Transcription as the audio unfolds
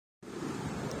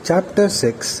Chapter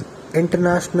 6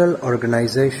 International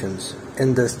Organizations.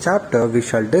 In this chapter, we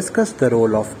shall discuss the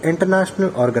role of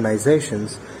international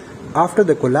organizations after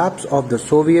the collapse of the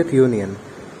Soviet Union.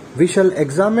 We shall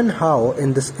examine how,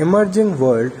 in this emerging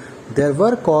world, there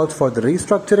were calls for the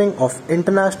restructuring of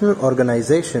international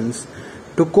organizations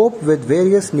to cope with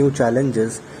various new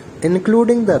challenges,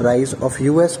 including the rise of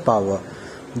US power.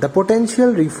 The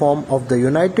potential reform of the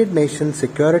United Nations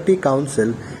Security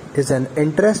Council is an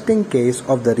interesting case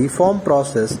of the reform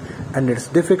process and its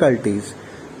difficulties.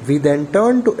 We then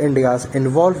turn to India's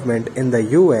involvement in the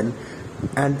UN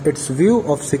and its view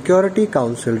of Security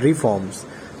Council reforms.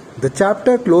 The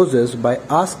chapter closes by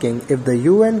asking if the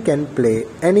UN can play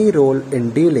any role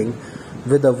in dealing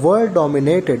with a world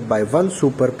dominated by one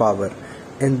superpower.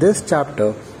 In this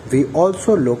chapter, we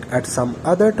also look at some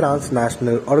other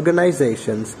transnational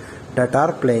organizations that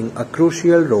are playing a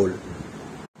crucial role.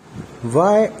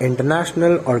 Why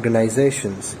international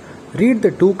organizations? Read the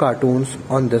two cartoons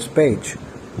on this page.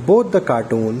 Both the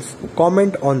cartoons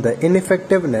comment on the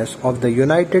ineffectiveness of the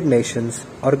United Nations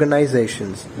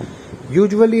organizations,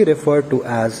 usually referred to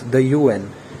as the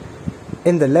UN.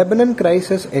 In the Lebanon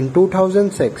crisis in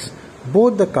 2006,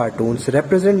 both the cartoons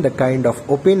represent the kind of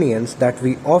opinions that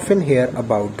we often hear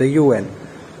about the UN.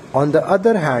 On the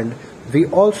other hand, we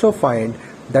also find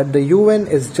that the UN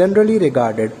is generally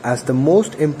regarded as the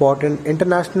most important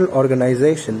international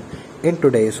organization in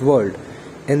today's world.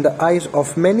 In the eyes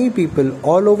of many people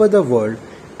all over the world,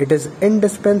 it is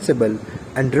indispensable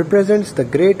and represents the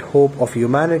great hope of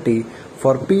humanity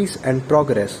for peace and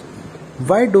progress.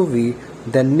 Why do we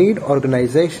then need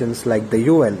organizations like the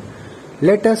UN?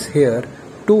 Let us hear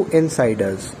two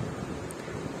insiders.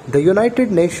 The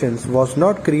United Nations was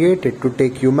not created to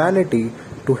take humanity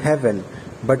to heaven,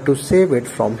 but to save it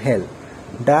from hell.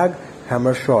 Dag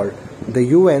Hammarskjöld,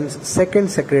 the UN's second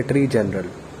Secretary General.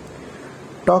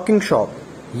 Talking shop.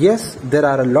 Yes, there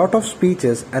are a lot of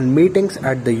speeches and meetings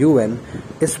at the UN,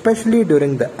 especially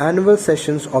during the annual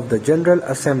sessions of the General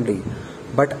Assembly.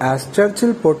 But as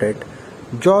Churchill put it,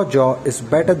 jaw is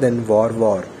better than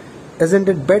war. Isn't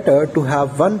it better to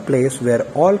have one place where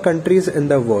all countries in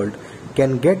the world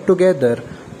can get together,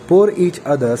 pour each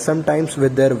other sometimes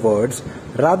with their words,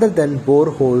 rather than bore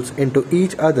holes into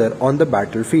each other on the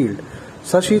battlefield?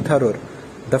 Shashi Tharoor,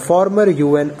 the former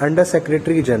UN Under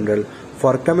Secretary General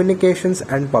for Communications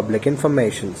and Public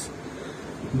Informations.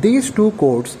 These two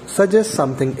quotes suggest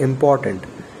something important.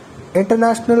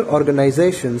 International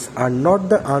organizations are not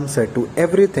the answer to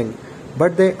everything,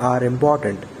 but they are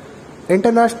important.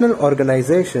 International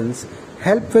organizations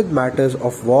help with matters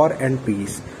of war and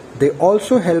peace. They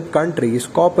also help countries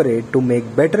cooperate to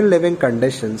make better living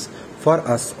conditions for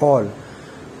us all.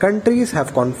 Countries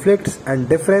have conflicts and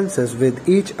differences with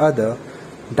each other.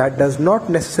 That does not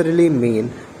necessarily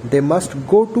mean they must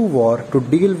go to war to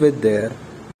deal with their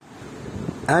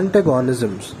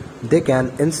antagonisms. They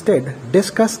can instead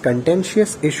discuss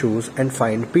contentious issues and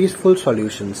find peaceful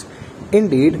solutions.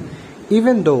 Indeed,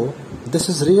 even though this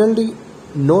is rarely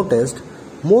noticed,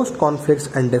 most conflicts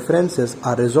and differences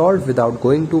are resolved without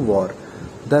going to war.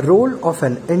 The role of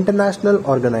an international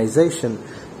organization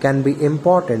can be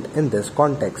important in this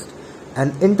context.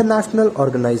 An international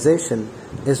organization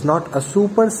is not a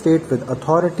super state with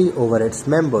authority over its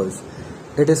members.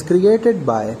 It is created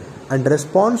by and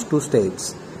responds to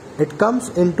states. It comes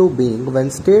into being when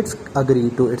states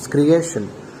agree to its creation.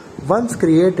 Once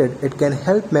created, it can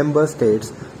help member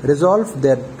states resolve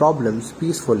their problems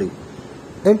peacefully.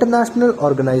 International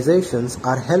organizations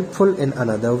are helpful in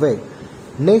another way.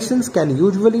 Nations can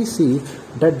usually see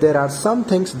that there are some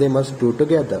things they must do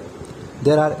together.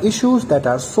 There are issues that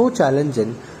are so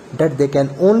challenging that they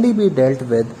can only be dealt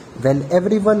with when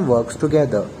everyone works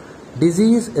together.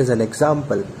 Disease is an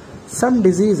example. Some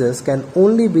diseases can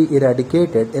only be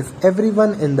eradicated if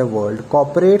everyone in the world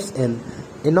cooperates in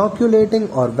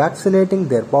inoculating or vaccinating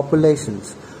their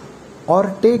populations.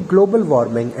 Or take global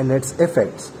warming and its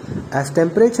effects. As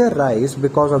temperature rise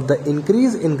because of the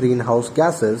increase in greenhouse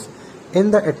gases in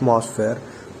the atmosphere,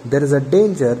 there is a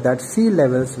danger that sea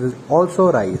levels will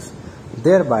also rise,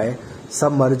 thereby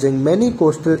submerging many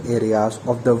coastal areas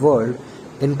of the world,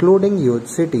 including huge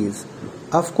cities.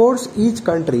 Of course, each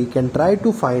country can try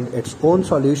to find its own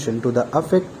solution to the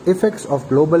effects of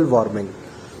global warming,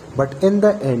 but in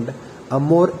the end, a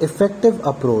more effective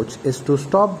approach is to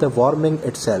stop the warming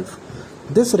itself.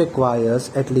 This requires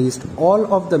at least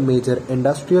all of the major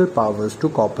industrial powers to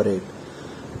cooperate.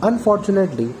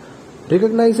 Unfortunately,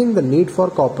 recognizing the need for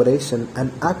cooperation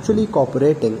and actually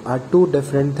cooperating are two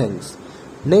different things.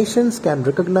 Nations can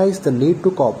recognize the need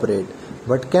to cooperate,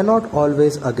 but cannot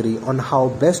always agree on how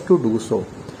best to do so.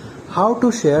 how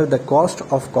to share the cost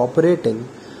of cooperating,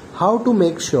 how to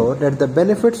make sure that the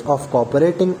benefits of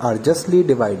cooperating are justly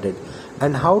divided,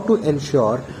 and how to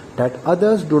ensure that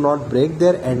others do not break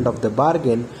their end of the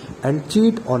bargain and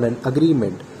cheat on an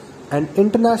agreement. An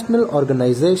international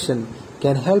organization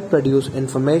can help produce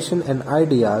information and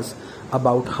ideas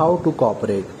about how to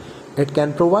cooperate. It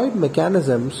can provide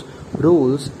mechanisms,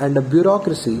 rules, and a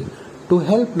bureaucracy to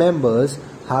help members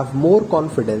have more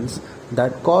confidence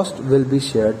that cost will be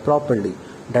shared properly,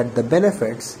 that the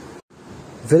benefits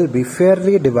will be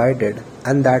fairly divided,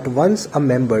 and that once a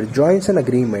member joins an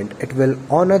agreement, it will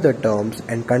honor the terms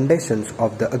and conditions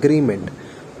of the agreement.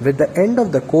 With the end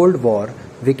of the Cold War,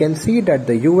 we can see that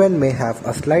the UN may have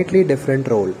a slightly different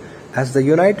role. As the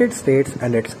United States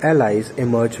and its allies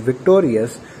emerged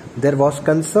victorious, there was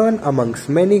concern amongst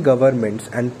many governments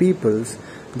and peoples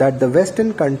that the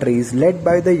Western countries led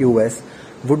by the US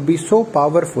would be so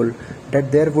powerful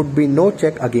that there would be no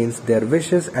check against their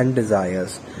wishes and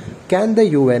desires. Can the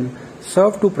UN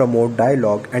serve to promote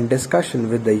dialogue and discussion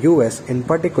with the US in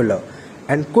particular,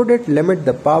 and could it limit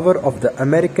the power of the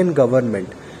American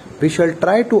government? We shall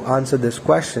try to answer this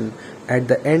question at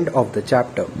the end of the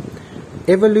chapter.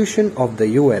 Evolution of the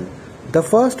UN. The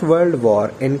First World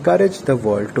War encouraged the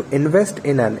world to invest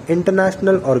in an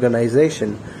international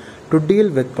organization to deal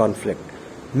with conflict.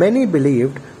 Many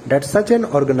believed that such an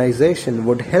organization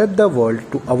would help the world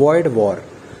to avoid war.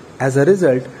 As a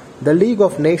result, the League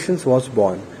of Nations was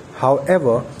born.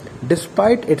 However,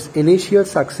 despite its initial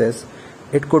success,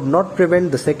 it could not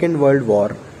prevent the Second World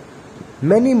War.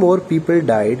 Many more people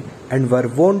died and were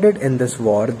wounded in this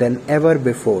war than ever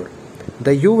before.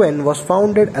 The UN was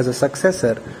founded as a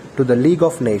successor to the League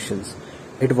of Nations.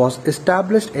 It was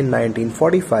established in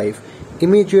 1945,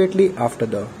 immediately after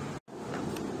the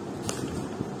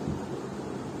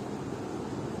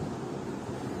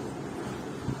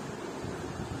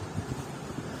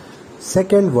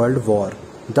Second World War.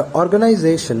 The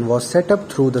organization was set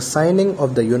up through the signing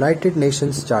of the United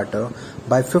Nations Charter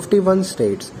by 51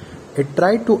 states. It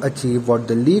tried to achieve what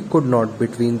the League could not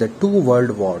between the two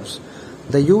world wars.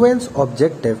 The UN's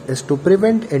objective is to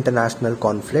prevent international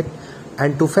conflict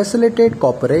and to facilitate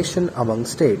cooperation among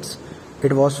states.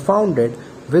 It was founded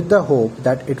with the hope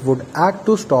that it would act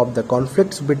to stop the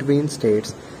conflicts between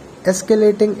states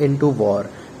escalating into war,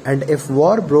 and if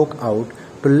war broke out,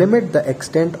 to limit the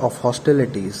extent of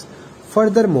hostilities.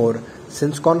 Furthermore,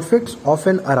 since conflicts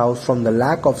often arouse from the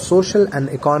lack of social and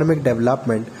economic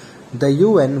development, the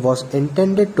UN was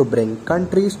intended to bring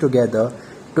countries together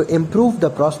to improve the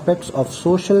prospects of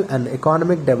social and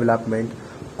economic development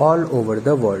all over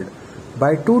the world.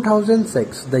 By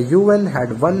 2006, the UN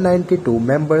had 192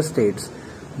 member states.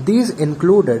 These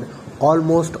included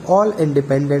almost all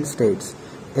independent states.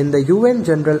 In the UN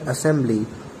General Assembly,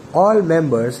 all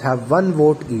members have one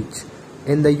vote each.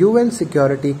 In the UN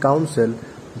Security Council,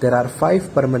 there are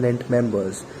 5 permanent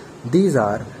members. These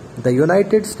are the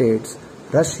United States,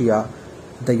 Russia,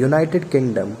 the United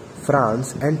Kingdom,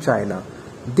 France, and China.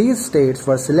 These states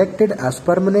were selected as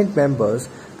permanent members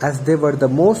as they were the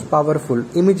most powerful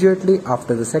immediately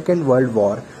after the Second World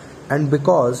War and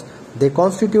because they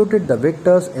constituted the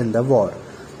victors in the war.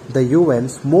 The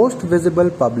UN's most visible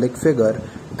public figure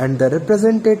and the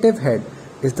representative head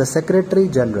is the Secretary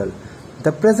General.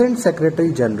 The present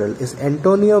Secretary General is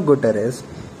Antonio Guterres.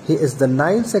 He is the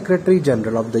 9th Secretary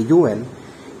General of the UN.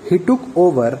 He took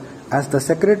over as the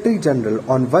Secretary General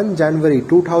on 1 January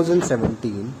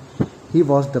 2017. He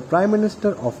was the Prime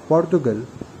Minister of Portugal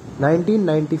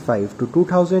 1995 to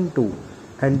 2002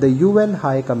 and the UN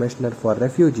High Commissioner for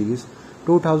Refugees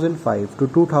 2005 to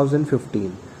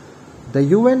 2015. The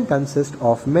UN consists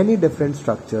of many different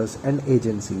structures and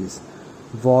agencies.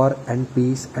 War and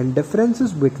peace and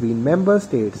differences between member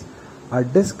states are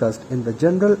discussed in the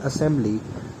General Assembly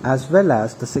as well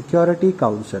as the Security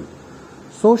Council.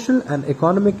 Social and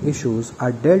economic issues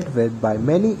are dealt with by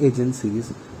many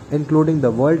agencies including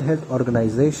the World Health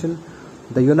Organization,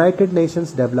 the United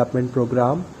Nations Development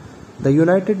Programme, the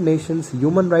United Nations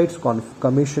Human Rights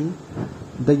Commission,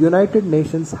 the United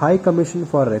Nations High Commission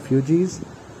for Refugees,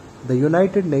 the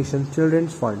United Nations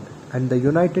Children's Fund, and the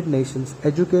United Nations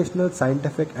Educational,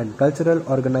 Scientific and Cultural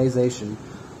Organization,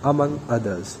 among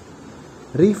others.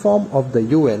 Reform of the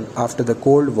UN after the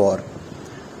Cold War.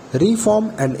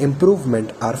 Reform and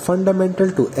improvement are fundamental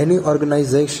to any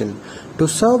organization to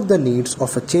serve the needs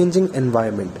of a changing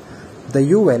environment. The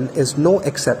UN is no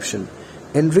exception.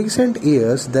 In recent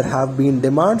years, there have been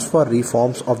demands for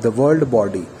reforms of the world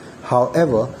body.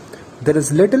 However, there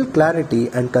is little clarity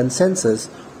and consensus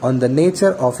on the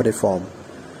nature of reform.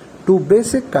 Two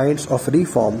basic kinds of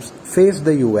reforms face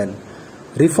the UN.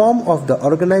 reform of the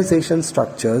organization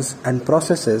structures and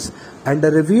processes, and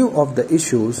a review of the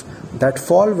issues that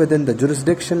fall within the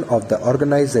jurisdiction of the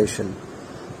organization.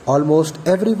 Almost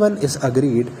everyone is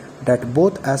agreed that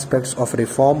both aspects of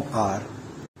reform are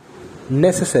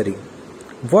necessary.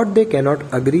 What they cannot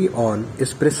agree on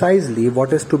is precisely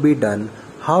what is to be done,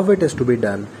 how it is to be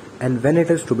done, and when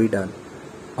it is to be done.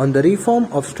 On the reform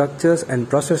of structures and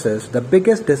processes, the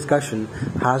biggest discussion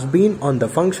has been on the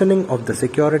functioning of the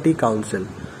Security Council.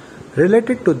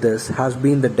 Related to this has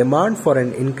been the demand for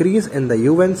an increase in the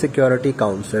UN Security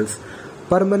Council's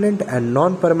permanent and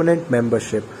non-permanent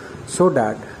membership so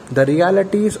that the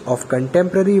realities of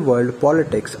contemporary world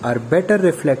politics are better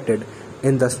reflected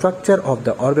in the structure of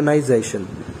the organization.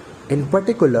 In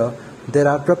particular, there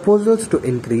are proposals to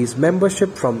increase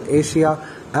membership from Asia,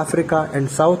 Africa, and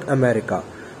South America.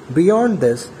 Beyond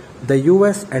this, the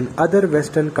US and other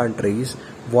Western countries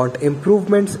want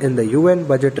improvements in the UN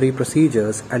budgetary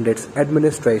procedures and its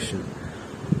administration.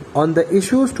 On the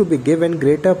issues to be given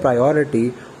greater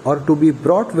priority or to be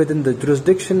brought within the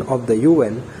jurisdiction of the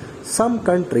UN, some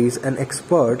countries and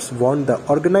experts want the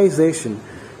organization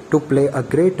to play a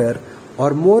greater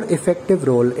or more effective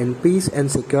role in peace and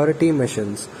security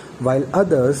missions, while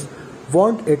others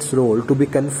want its role to be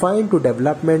confined to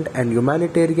development and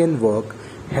humanitarian work,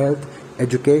 health,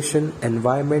 education,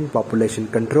 environment, population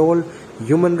control,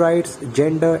 human rights,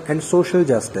 gender, and social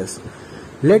justice.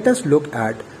 Let us look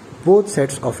at both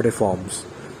sets of reforms.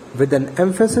 With an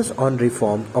emphasis on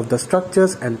reform of the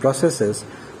structures and processes,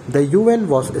 the UN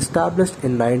was established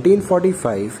in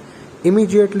 1945,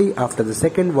 immediately after the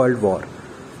Second World War.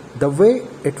 The way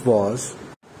it was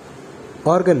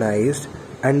organized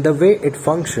and the way it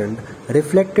functioned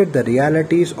reflected the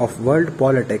realities of world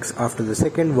politics after the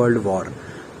Second World War.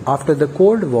 After the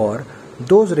Cold War,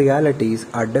 those realities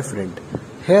are different.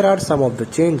 Here are some of the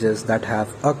changes that have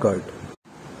occurred.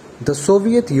 The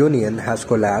Soviet Union has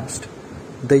collapsed.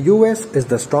 The US is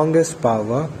the strongest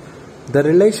power. The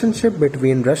relationship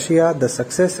between Russia, the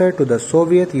successor to the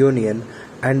Soviet Union,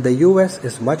 and the US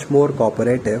is much more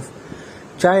cooperative.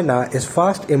 China is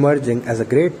fast emerging as a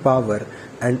great power,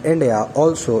 and India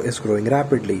also is growing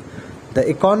rapidly. The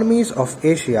economies of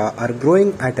Asia are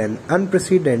growing at an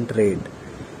unprecedented rate.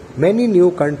 Many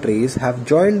new countries have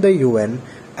joined the UN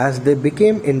as they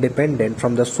became independent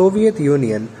from the Soviet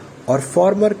Union or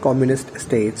former communist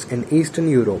states in Eastern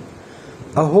Europe.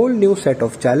 A whole new set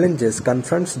of challenges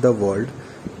confronts the world: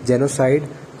 genocide,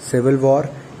 civil war,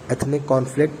 ethnic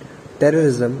conflict,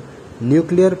 terrorism,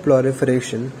 nuclear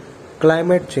proliferation,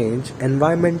 climate change,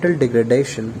 environmental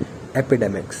degradation,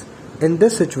 epidemics. In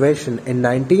this situation, in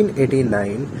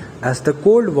 1989, as the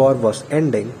Cold War was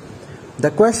ending, the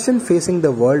question facing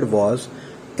the world was,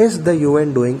 is the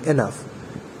UN doing enough?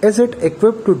 Is it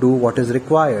equipped to do what is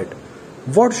required?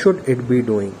 What should it be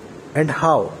doing? And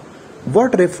how?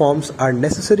 What reforms are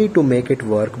necessary to make it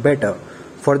work better?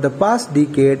 For the past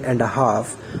decade and a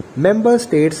half, member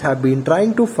states have been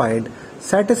trying to find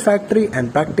satisfactory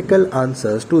and practical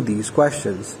answers to these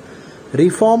questions.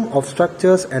 Reform of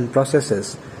structures and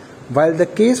processes. While the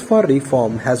case for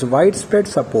reform has widespread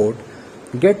support,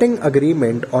 getting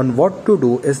agreement on what to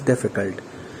do is difficult.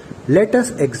 Let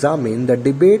us examine the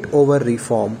debate over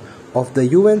reform of the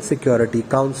UN Security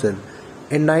Council.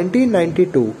 In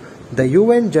 1992, the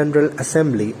UN General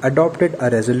Assembly adopted a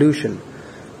resolution.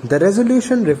 The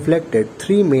resolution reflected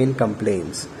three main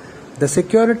complaints. The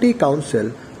Security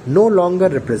Council no longer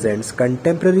represents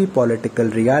contemporary political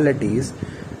realities.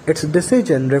 Its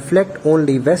decisions reflect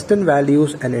only Western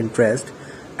values and interests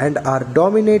and are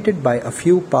dominated by a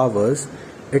few powers.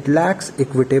 It lacks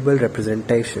equitable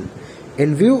representation.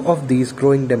 In view of these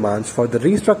growing demands for the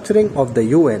restructuring of the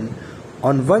UN,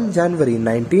 on 1 January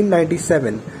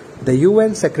 1997, the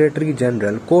UN Secretary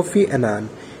General Kofi Annan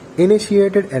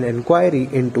initiated an inquiry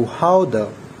into how the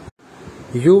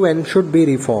UN should be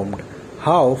reformed.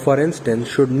 How, for instance,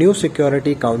 should new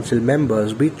Security Council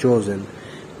members be chosen?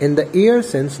 In the years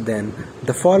since then,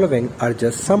 the following are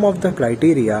just some of the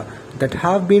criteria that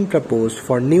have been proposed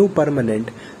for new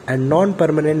permanent and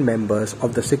non-permanent members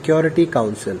of the Security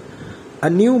Council. A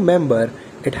new member,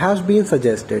 it has been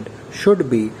suggested, should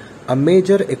be a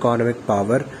major economic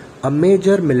power, a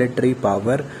major military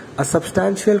power, a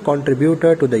substantial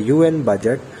contributor to the UN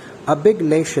budget, a big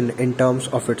nation in terms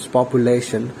of its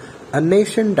population, a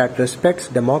nation that respects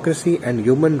democracy and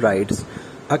human rights,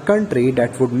 a country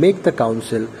that would make the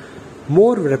Council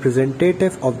more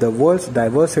representative of the world's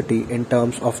diversity in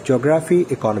terms of geography,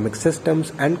 economic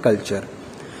systems, and culture.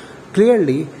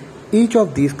 Clearly, each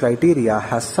of these criteria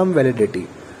has some validity.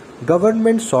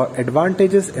 Governments saw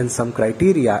advantages in some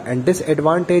criteria and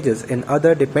disadvantages in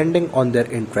other depending on their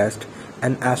interest,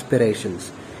 and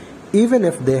aspirations. Even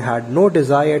if they had no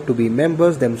desire to be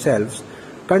members themselves,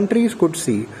 countries could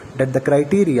see that the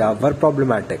criteria were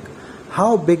problematic.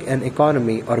 How big an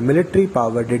economy or military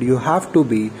power did you have to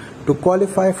be to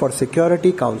qualify for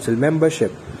Security Council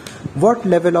membership? What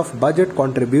level of budget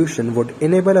contribution would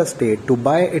enable a state to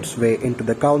buy its way into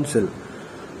the Council?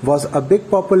 Was a big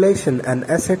population an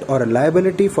asset or a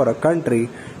liability for a country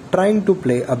trying to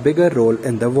play a bigger role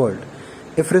in the world?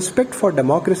 If respect for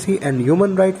democracy and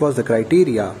human rights was the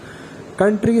criteria,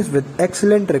 countries with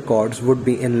excellent records would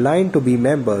be in line to be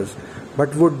members,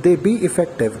 but would they be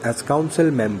effective as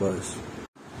Council members?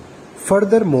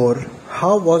 Furthermore,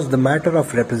 how was the matter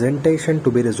of representation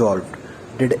to be resolved?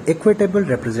 Did equitable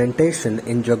representation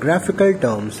in geographical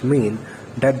terms mean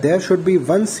that there should be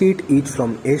one seat each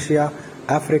from Asia,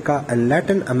 Africa and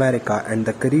Latin America and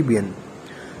the Caribbean?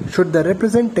 Should the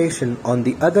representation, on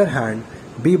the other hand,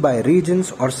 be by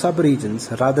regions or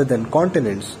sub-regions rather than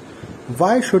continents?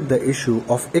 Why should the issue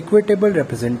of equitable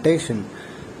representation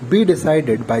be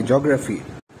decided by geography?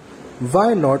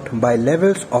 Why not by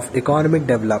levels of economic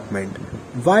development?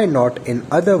 Why not, in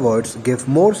other words, give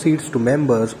more seats to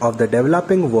members of the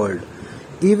developing world?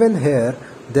 Even here,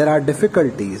 there are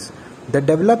difficulties. The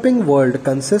developing world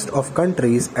consists of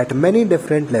countries at many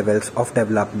different levels of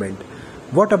development.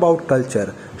 What about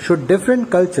culture? Should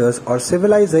different cultures or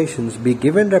civilizations be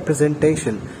given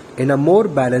representation in a more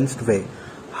balanced way?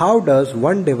 How does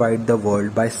one divide the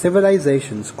world by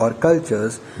civilizations or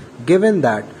cultures, given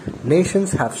that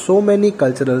nations have so many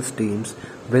cultural streams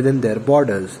within their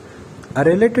borders? A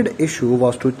related issue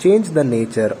was to change the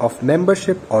nature of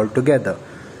membership altogether.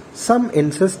 Some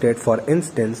insisted, for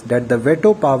instance, that the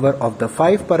veto power of the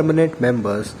 5 permanent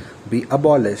members be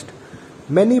abolished.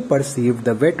 Many perceived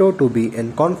the veto to be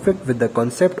in conflict with the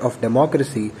concept of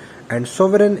democracy and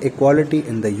sovereign equality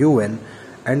in the UN,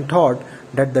 and thought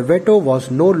that the veto was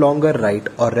no longer right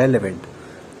or relevant.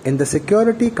 In the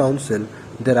Security Council,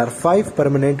 there are 5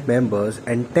 permanent members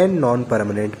and 10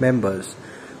 non-permanent members.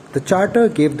 The Charter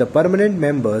gave the permanent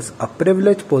members a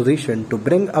privileged position to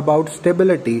bring about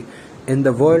stability in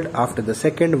the world after the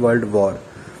Second World War.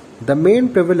 The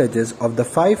main privileges of the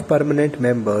 5 permanent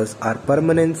members are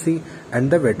permanency and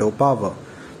the veto power.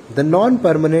 The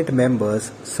non-permanent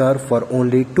members serve for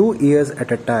only 2 years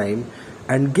at a time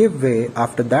and give way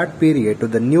after that period to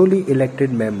the newly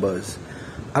elected members.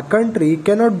 A country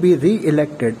cannot be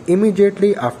re-elected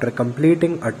immediately after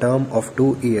completing a term of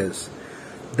 2 years.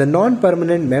 The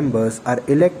non-permanent members are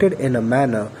elected in a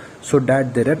manner so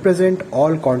that they represent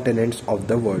all continents of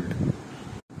the world.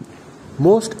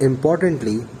 Most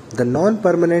importantly, the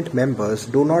non-permanent members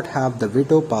do not have the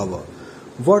veto power.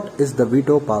 What is the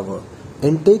veto power?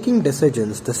 In taking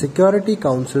decisions, the Security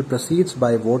Council proceeds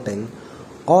by voting.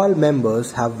 All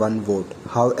members have one vote.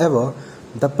 However,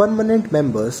 the permanent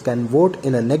members can vote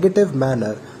in a negative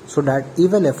manner so that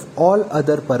even if all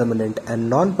other permanent and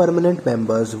non-permanent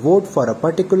members vote for a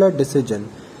particular decision,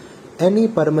 any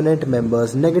permanent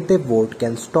member's negative vote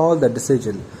can stall the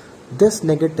decision. This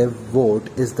negative vote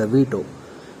is the veto.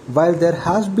 While there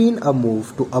has been a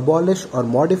move to abolish or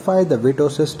modify the veto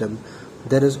system,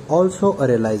 there is also a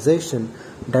realization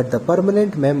that the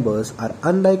permanent members are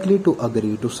unlikely to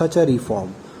agree to such a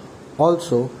reform.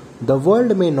 Also, the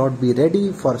world may not be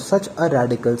ready for such a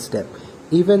radical step,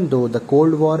 even though the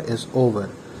Cold War is over.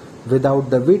 Without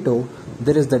the veto,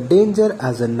 there is the danger,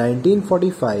 as in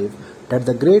 1945, that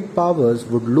the great powers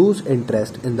would lose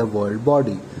interest in the world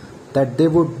body, that they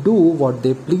would do what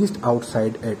they pleased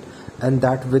outside it, and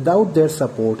that without their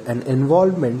support and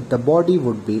involvement the body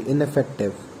would be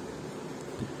ineffective.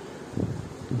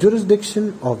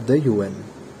 Jurisdiction of the UN.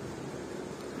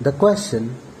 The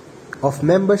question of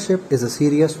membership is a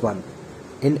serious one.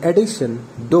 In addition,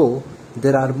 though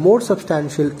there are more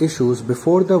substantial issues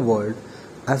before the world,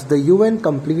 as the UN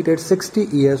completed 60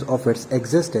 years of its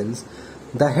existence,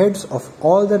 the heads of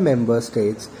all the member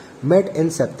states met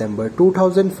in September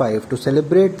 2005 to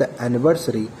celebrate the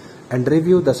anniversary and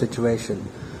review the situation.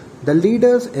 The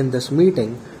leaders in this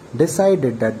meeting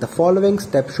decided that the following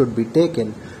steps should be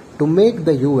taken to make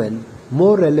the UN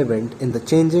more relevant in the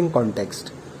changing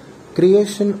context: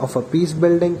 creation of a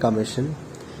peace-building commission,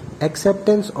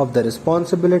 acceptance of the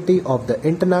responsibility of the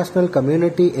international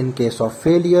community in case of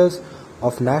failures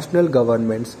of national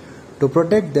governments to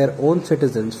protect their own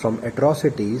citizens from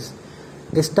atrocities,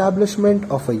 establishment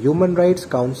of a Human Rights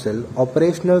Council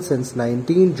operational since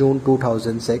 19 June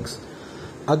 2006,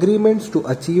 agreements to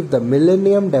achieve the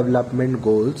Millennium Development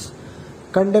Goals,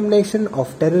 condemnation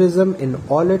of terrorism in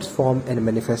all its forms and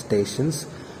manifestations,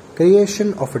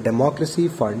 creation of a democracy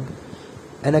fund,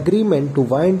 an agreement to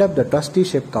wind up the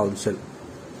Trusteeship Council.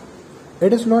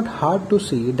 It is not hard to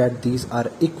see that these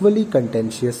are equally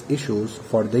contentious issues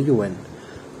for the UN.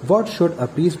 What should a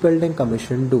peace-building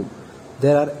commission do?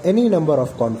 There are any number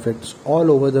of conflicts all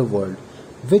over the world.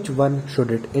 Which one should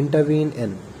it intervene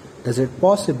in? Is it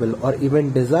possible or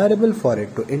even desirable for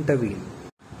it to intervene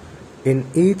in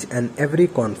each and every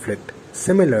conflict?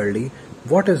 Similarly,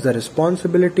 what is the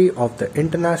responsibility of the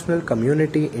international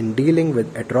community in dealing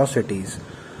with atrocities?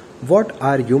 What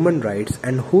are human rights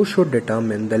and who should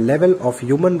determine the level of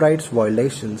human rights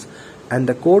violations and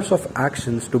the course of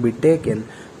actions to be taken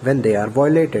when they are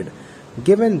violated?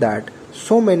 Given that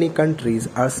so many countries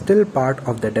are still part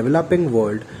of the developing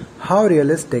world, how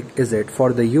realistic is it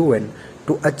for the UN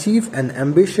to achieve an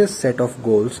ambitious set of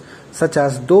goals such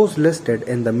as those listed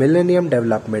in the Millennium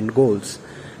Development Goals?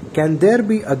 Can there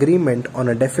be agreement on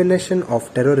a definition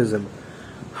of terrorism?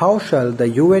 How shall the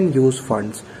UN use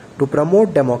funds to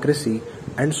promote democracy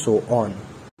and so on?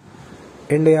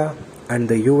 India and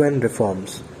the UN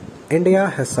reforms. India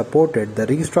has supported the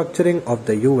restructuring of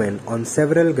the UN on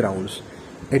several grounds.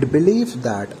 It believes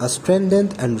that a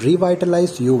strengthened and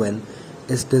revitalized UN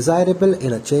is desirable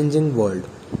in a changing world.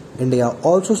 India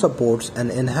also supports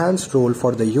an enhanced role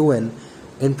for the UN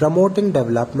in promoting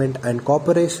development and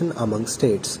cooperation among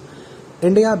states.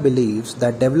 India believes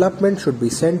that development should be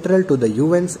central to the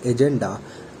UN's agenda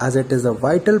as it is a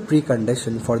vital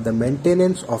precondition for the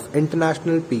maintenance of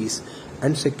international peace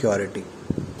and security.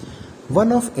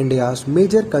 One of India's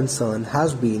major concerns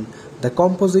has been the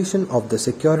composition of the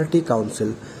Security Council,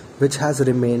 which has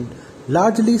remained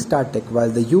largely static while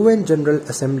the UN General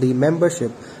Assembly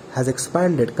membership has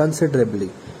expanded considerably.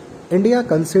 India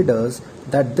considers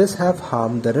that this has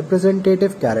harmed the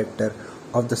representative character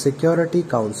of the Security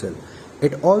Council.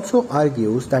 It also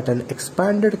argues that an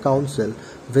expanded council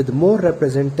with more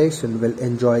representation will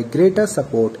enjoy greater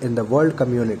support in the world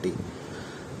community.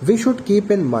 We should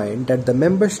keep in mind that the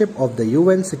membership of the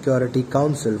UN Security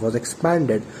Council was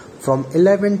expanded from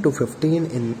 11 to 15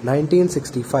 in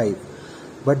 1965,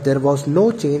 but there was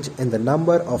no change in the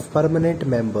number of permanent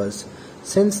members.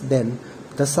 Since then,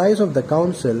 the size of the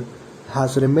council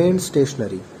has remained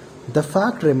stationary. The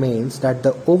fact remains that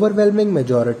the overwhelming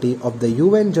majority of the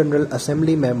UN General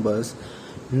Assembly members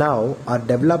now are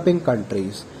developing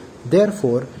countries.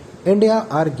 Therefore, India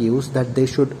argues that they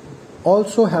should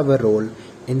also have a role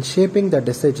in shaping the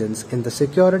decisions in the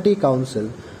Security Council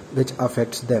which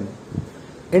affects them.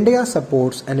 India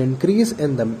supports an increase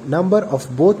in the number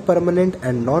of both permanent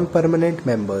and non-permanent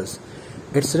members.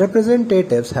 Its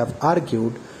representatives have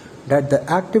argued that the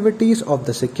activities of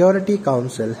the Security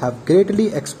Council have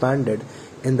greatly expanded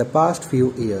in the past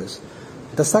few years.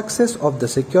 The success of the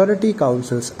Security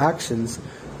Council's actions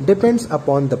depends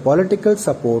upon the political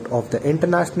support of the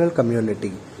international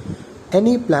community.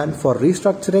 Any plan for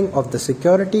restructuring of the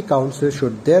Security Council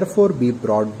should therefore be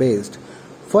broad-based.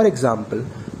 For example,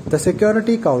 the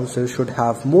Security Council should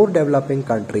have more developing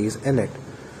countries in it.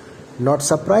 Not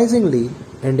surprisingly,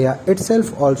 India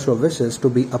itself also wishes to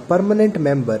be a permanent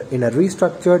member in a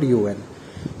restructured UN.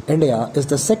 India is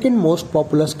the second most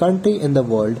populous country in the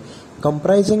world,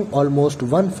 comprising almost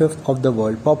one-fifth of the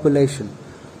world population.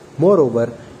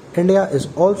 Moreover, India is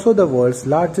also the world's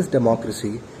largest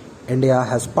democracy. India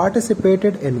has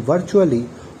participated in virtually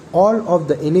all of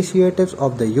the initiatives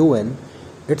of the UN.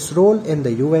 Its role in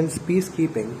the UN's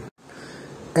peacekeeping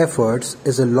efforts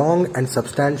is a long and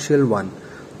substantial one.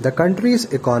 The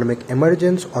country's economic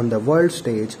emergence on the world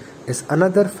stage is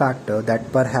another factor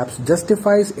that perhaps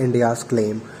justifies India's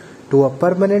claim to a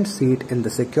permanent seat in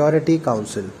the Security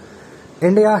Council.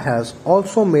 India has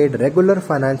also made regular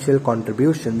financial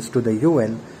contributions to the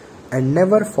UN and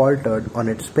never faltered on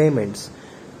its payments.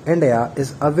 India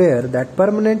is aware that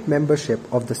permanent membership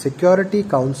of the Security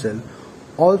Council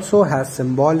also has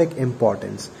symbolic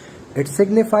importance. It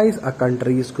signifies a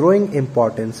country's growing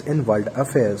importance in world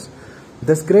affairs.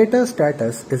 This greater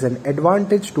status is an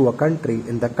advantage to a country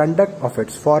in the conduct of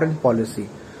its foreign policy.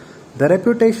 The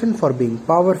reputation for being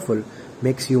powerful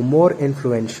makes you more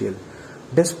influential.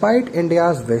 Despite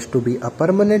India's wish to be a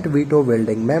permanent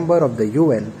veto-wielding member of the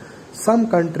UN, some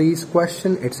countries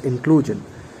question its inclusion.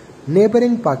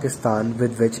 Neighboring Pakistan,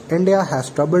 with which India has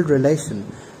troubled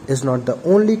relations, is not the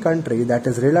only country that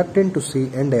is reluctant to see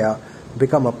India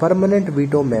become a permanent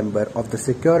veto member of the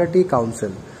Security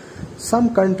Council.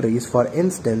 Some countries, for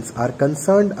instance, are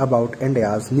concerned about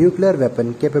India's nuclear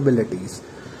weapon capabilities.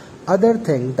 Others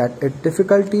think that its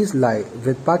difficulties lie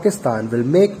with Pakistan will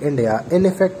make India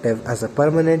ineffective as a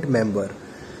permanent member.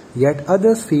 Yet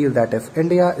others feel that if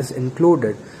India is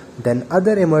included, then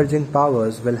other emerging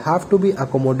powers will have to be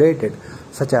accommodated,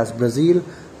 such as Brazil,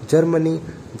 Germany,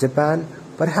 Japan,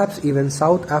 perhaps even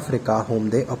South Africa, whom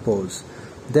they oppose.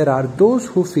 There are those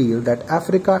who feel that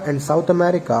Africa and South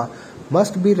America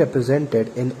must be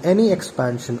represented in any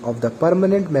expansion of the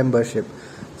permanent membership,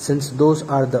 since those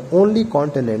are the only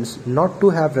continents not to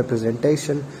have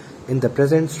representation in the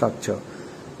present structure.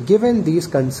 Given these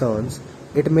concerns,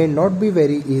 it may not be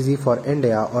very easy for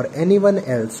India or anyone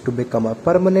else to become a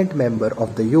permanent member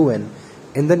of the UN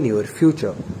in the near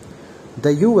future.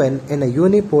 The UN in a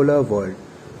unipolar world.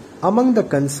 Among the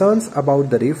concerns about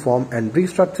the reform and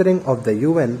restructuring of the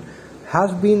UN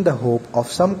has been the hope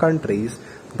of some countries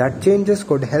that changes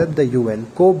could help the UN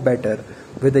cope better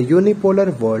with a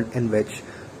unipolar world in which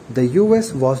the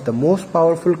US was the most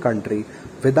powerful country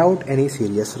without any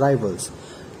serious rivals.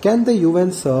 Can the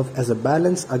UN serve as a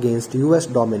balance against US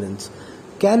dominance?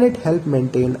 Can it help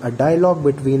maintain a dialogue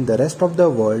between the rest of the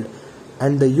world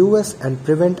and the US and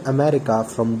prevent America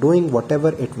from doing whatever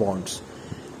it wants?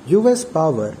 US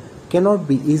power cannot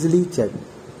be easily checked.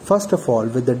 First of all,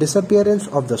 with the disappearance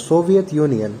of the Soviet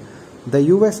Union, the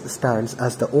US stands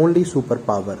as the only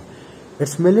superpower.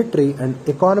 Its military and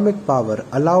economic power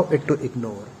allow it to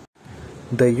ignore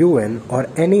the UN or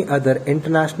any other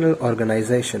international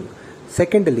organization.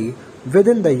 Secondly,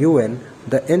 within the UN,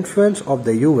 the influence of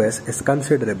the US is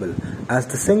considerable. As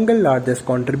the single largest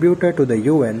contributor to the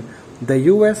UN, the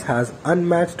US has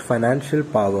unmatched financial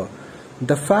power.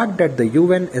 The fact that the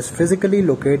UN is physically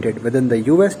located within the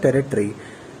US territory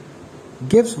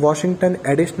gives Washington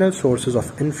additional sources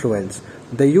of influence.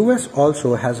 The US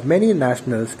also has many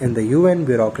nationals in the UN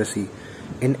bureaucracy.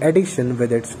 In addition,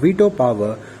 with its veto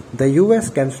power, the US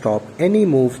can stop any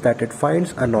moves that it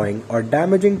finds annoying or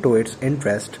damaging to its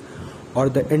interest or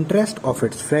the interest of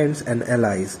its friends and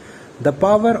allies. The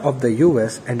power of the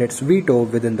US and its veto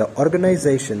within the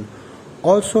organization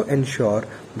also ensure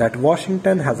that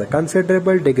Washington has a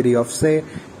considerable degree of say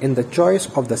in the choice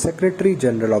of the Secretary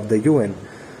General of the UN.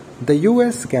 The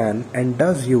US can and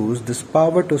does use this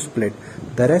power to split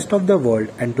the rest of the world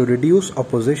and to reduce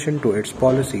opposition to its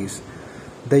policies.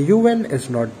 The UN is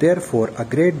not therefore a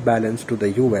great balance to the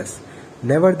US.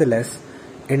 Nevertheless,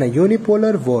 in a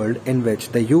unipolar world in which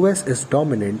the US is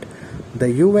dominant, the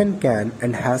UN can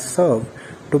and has served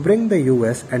to bring the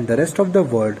US and the rest of the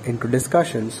world into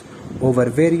discussions over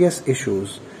various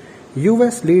issues.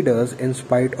 US leaders, in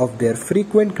spite of their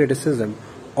frequent criticism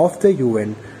of the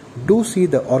UN, do see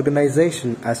the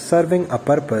organization as serving a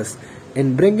purpose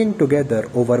in bringing together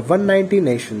over 190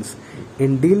 nations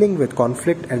in dealing with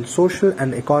conflict and social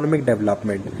and economic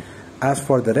development. As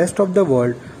for the rest of the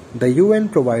world, the UN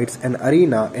provides an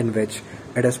arena in which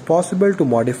it is possible to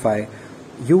modify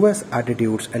US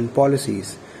attitudes and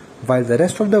policies, while the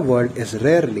rest of the world is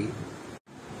rarely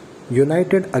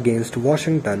united against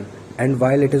Washington, and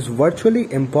while it is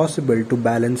virtually impossible to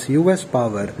balance US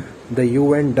power, the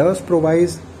UN does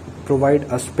provide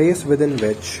a space within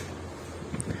which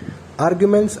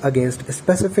arguments against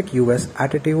specific US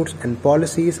attitudes and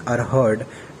policies are heard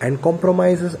and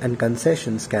compromises and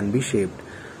concessions can be shaped.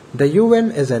 The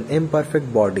UN is an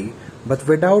imperfect body, but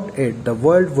without it the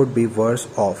world would be worse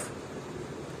off.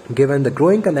 Given the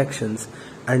growing connections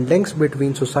and links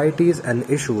between societies and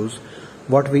issues,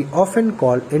 what we often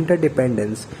call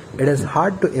interdependence, it is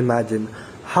hard to imagine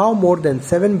how more than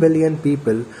 7 billion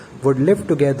people would live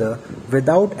together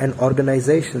without an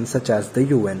organization such as the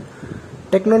UN.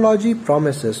 Technology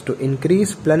promises to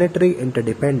increase planetary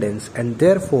interdependence, and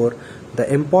therefore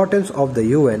the importance of the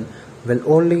UN will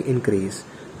only increase.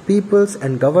 Peoples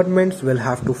and governments will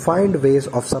have to find ways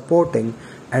of supporting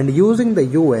and using the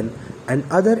UN and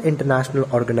other international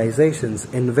organizations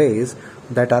in ways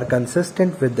that are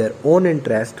consistent with their own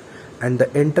interest and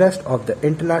the interest of the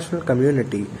international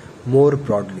community more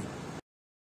broadly.